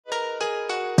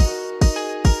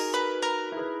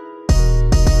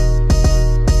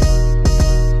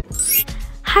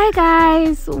Hi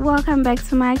guys, welcome back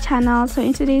to my channel. So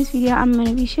in today's video I'm going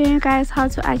to be showing you guys how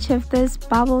to achieve this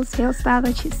bubbles hairstyle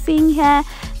that you're seeing here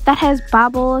that has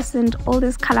bubbles and all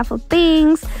these colorful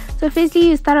things. So firstly,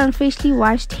 you start on freshly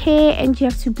washed hair and you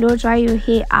have to blow dry your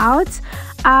hair out,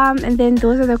 and then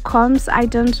those are the combs. I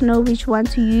don't know which one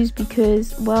to use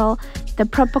because, well, the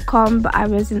proper comb I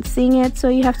wasn't seeing it, so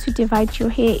you have to divide your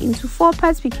hair into 4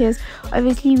 parts because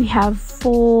obviously we have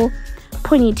 4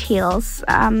 ponytails.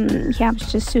 Here I'm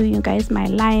just showing you guys my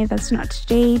line that's not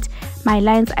straight. My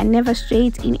lines are never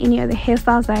straight in any of the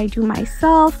hairstyles that I do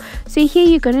myself. So here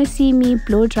you're gonna see me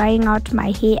blow drying out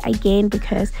my hair again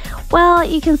because, well,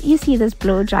 you see this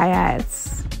blow dryer,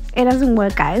 it doesn't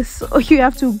work, guys. So you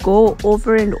have to go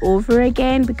over and over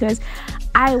again because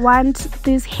I want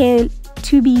this hair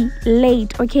to be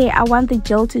laid. Okay, I want the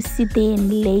gel to sit there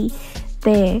and lay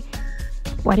the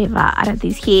whatever out of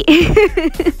this hair.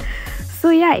 So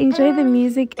yeah, enjoy the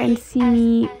music and see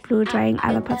me blow drying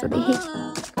other parts of the hair.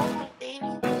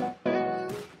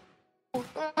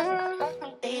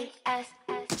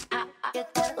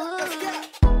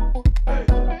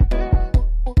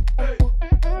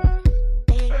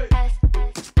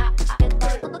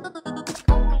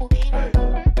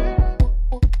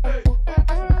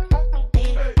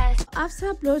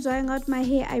 After blow drying out my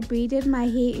hair, I braided my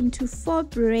hair into 4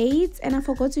 braids, and I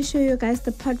forgot to show you guys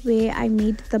the part where I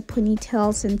made the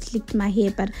ponytails and clipped my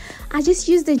hair, but I just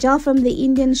used the gel from the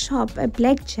Indian shop, a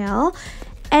black gel.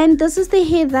 And this is the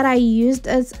hair that I used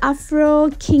as afro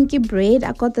kinky braid.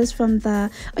 I got this from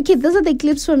the, okay, those are the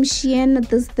clips from Shein.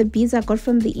 This the beads I got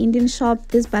from the Indian shop.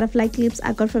 This butterfly clips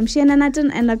I got from Shein, and I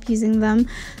didn't end up using them.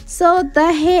 So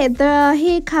the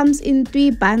hair comes in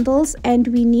 3 bundles and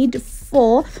we need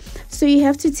 4. So you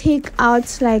have to take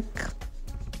out like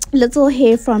little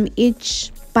hair from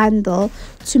each bundle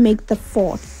to make the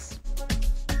 4th.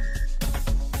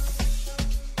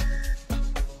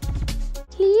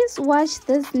 Please watch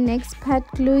this next part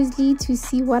closely to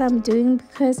see what I'm doing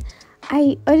because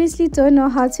I honestly don't know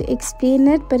how to explain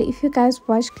it, but if you guys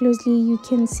watch closely you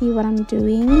can see what I'm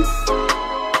doing.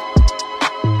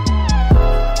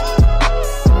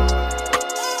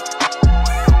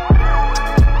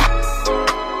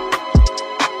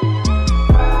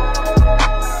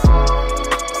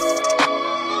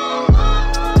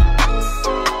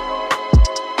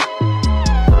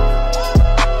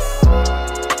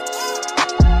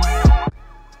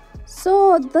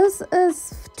 So this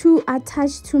is to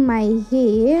attach to my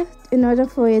hair in order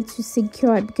for it to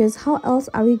secure it, because how else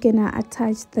are we gonna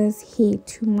attach this hair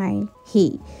to my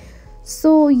hair?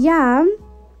 So yeah,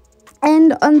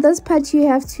 and on this part you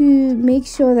have to make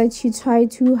sure that you try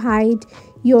to hide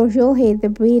your real hair, the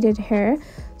braided hair.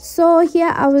 So here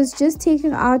I was just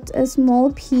taking out a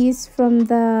small piece from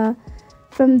the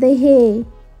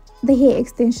hair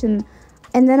extension,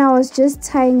 and then I was just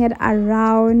tying it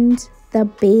around the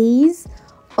base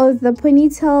of the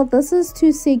ponytail. This is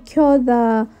to secure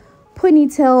the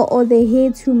ponytail or the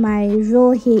hair to my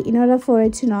real hair in order for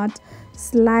it to not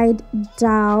slide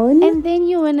down. And then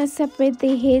you want to separate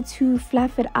the hair to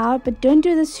fluff it out, but don't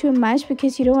do this too much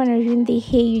because you don't want to ruin the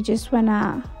hair. You just want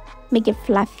to make it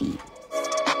fluffy.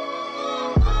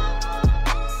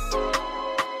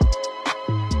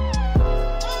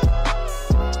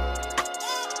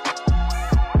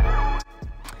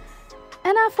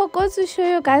 And I forgot to show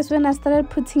you guys when I started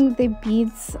putting the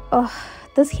beads. Oh,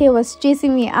 this hair was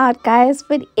stressing me out, guys.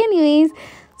 But anyways,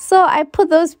 so I put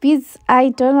those beads. I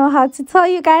don't know how to tell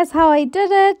you guys how I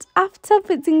did it. After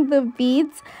putting the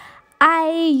beads,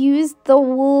 I used the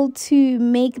wool to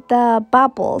make the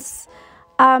bubbles.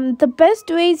 The best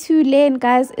way to learn,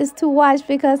 guys, is to watch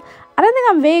because I don't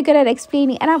think I'm very good at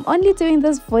explaining, and I'm only doing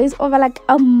this voice over like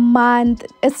a month.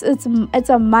 It's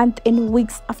a month and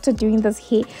weeks after doing this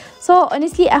hair. So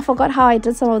honestly, I forgot how I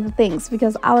did some of the things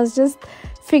because I was just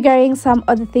figuring some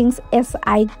of the things as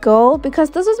I go,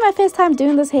 because this was my first time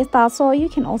doing this hairstyle, so you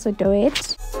can also do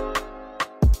it.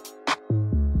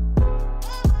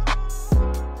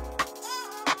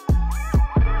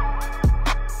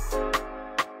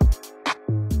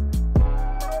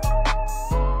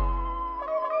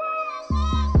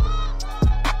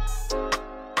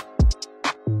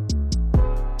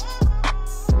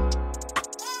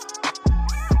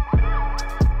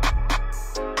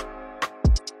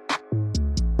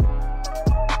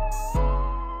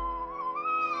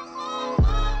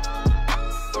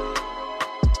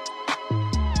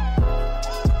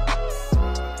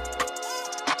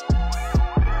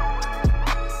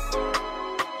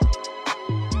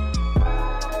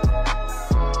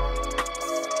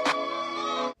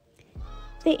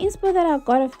 The inspo that I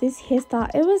got of this hairstyle,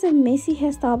 it was a messy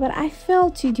hairstyle, but I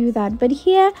failed to do that. But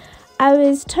here I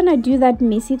was trying to do that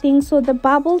messy thing, so the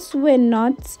bubbles were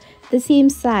not the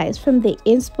same size from the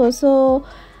inspo, so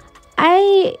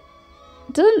I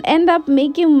didn't end up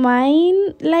making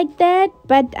mine like that,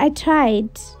 but I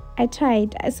tried.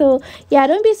 So yeah,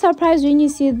 don't be surprised when you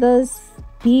see this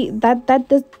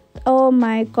oh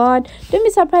my god, don't be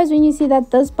surprised when you see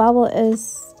that this bubble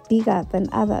is bigger than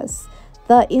others.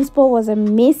 The inspo was a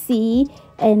messy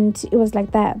and it was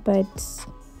like that, but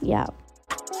yeah.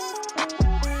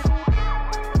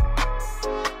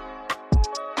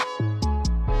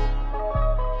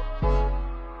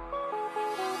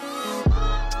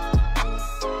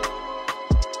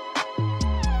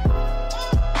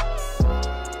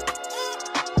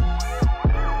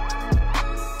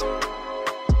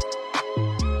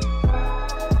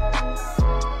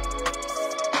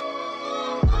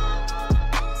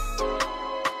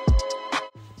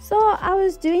 So I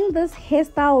was doing this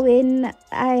hairstyle when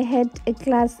I had a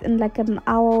class in like an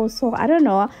hour or so. I don't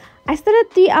know. I started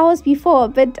 3 hours before,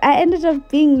 but I ended up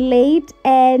being late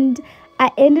and I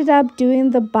ended up doing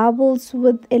the bubbles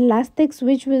with elastics,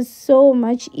 which was so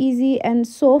much easy and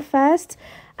so fast,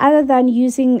 other than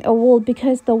using a wool,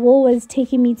 because the wool was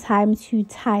taking me time to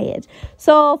tie it.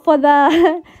 So for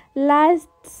the last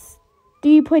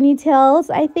 3 ponytails,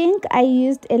 I think I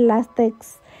used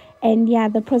elastics. And yeah,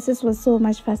 the process was so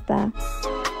much faster.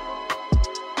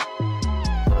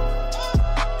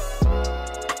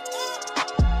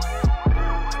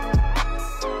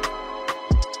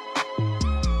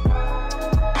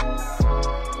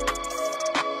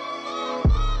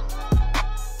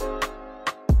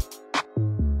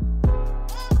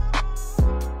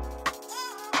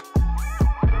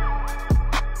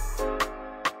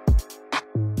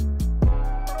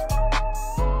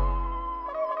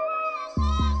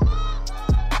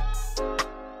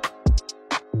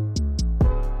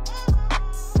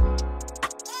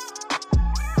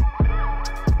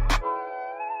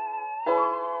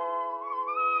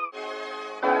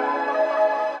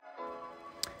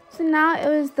 So now it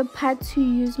was the part to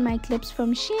use my clips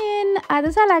from Shein.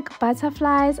 These are like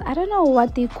butterflies. I don't know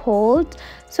what they're called.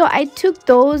 So I took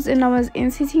those and I was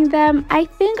inserting them. I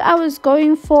think I was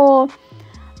going more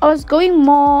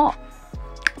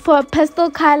for pastel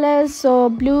colors, so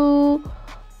blue,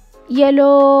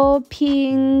 yellow,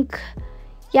 pink.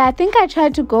 Yeah, I think I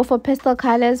tried to go for pastel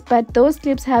colors, but those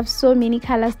clips have so many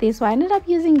colors there, so I ended up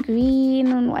using green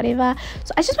and whatever.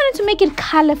 So I just wanted to make it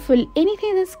colorful.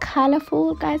 Anything that's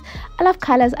colorful, guys. I love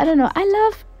colors. I don't know, I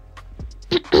love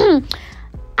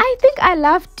I think I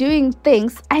love doing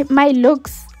things. I do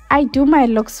my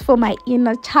looks for my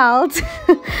inner child. So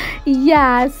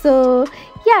I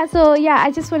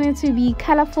just wanted to be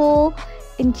colorful.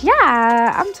 And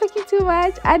yeah, I'm talking too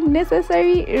much,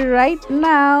 unnecessary right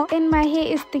now. And my hair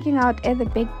is sticking out at the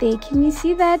back there. Can you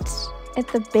see that? At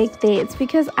the back there. It's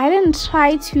because I didn't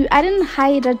hide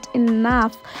it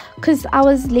enough because I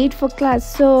was late for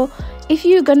class. So if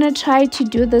you're gonna try to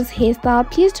do this hairstyle,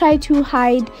 please try to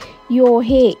hide your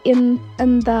hair in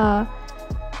the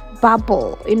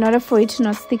bubble in order for it to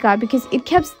not stick out, because it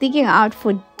kept sticking out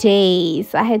for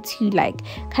days. I had to like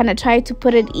kind of try to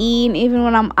put it in. Even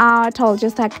when I'm out, I'll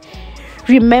just like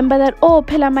remember that, oh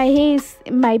Pella, my hair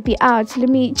might be out, let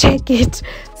me check it.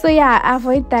 So yeah,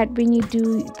 avoid that when you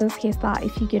do this hairstyle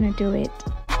if you're gonna do it.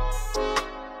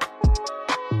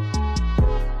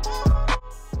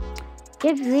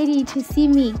 Get ready to see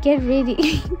me. Get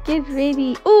ready. Get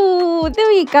ready. Oh, there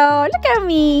we go. Look at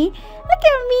me. Look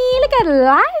at me. Look at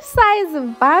life-size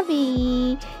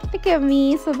Barbie. Look at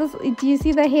me. So this, do you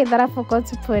see the hair that I forgot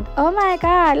to put? Oh my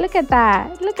god. Look at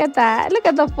that. Look at that. Look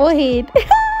at the forehead. I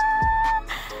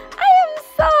am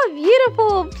so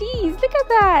beautiful. Please, look at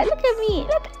that. Look at me.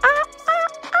 Look.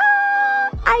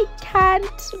 I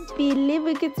can't believe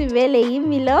we get to really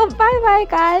Milo. Bye bye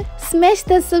guys. Smash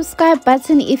the subscribe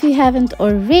button if you haven't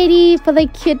already for the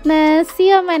cuteness. See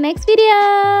you on my next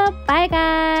video. Bye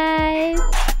guys.